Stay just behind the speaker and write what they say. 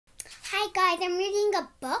guys, I'm reading a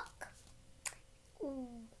book. Ooh.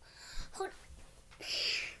 Hold on.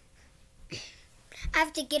 I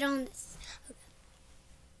have to get on this.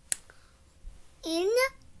 In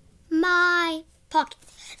my pocket.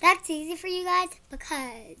 That's easy for you guys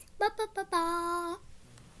because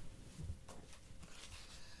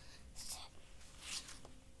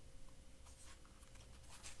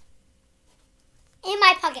in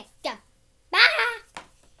my pocket. Done. Bye.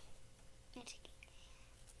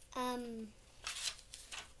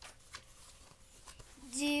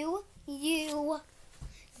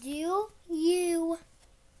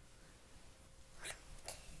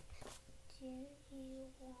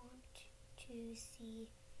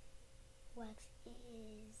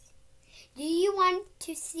 Do you want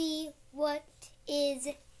to see what is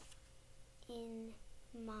in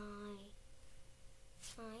my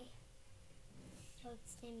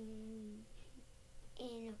what's in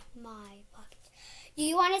my pocket? Do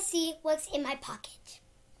you want to see what's in my pocket?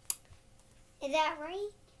 Is that right?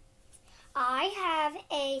 I have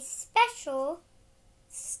a special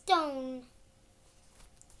stone.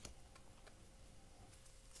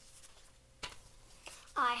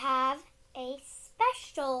 I have a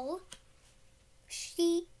special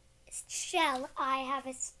shell. I have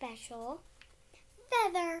a special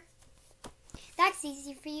feather. That's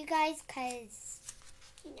easy for you guys because,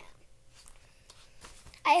 you know.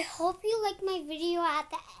 I hope you like my video at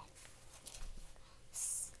the end.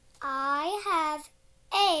 I have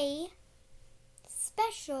a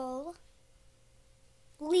special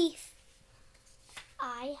leaf.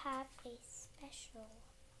 I have a special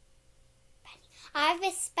penny. I have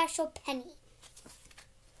a special penny.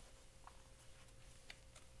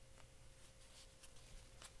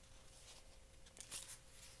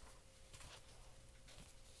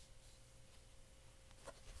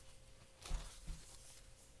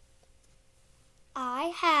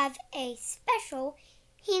 I have a special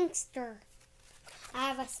hamster. I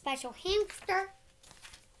have a special hamster.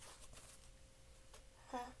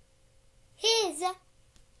 His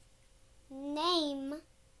name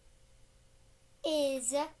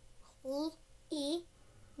is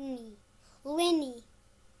Lenny.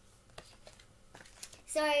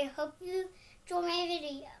 So I hope you enjoy my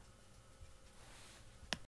video.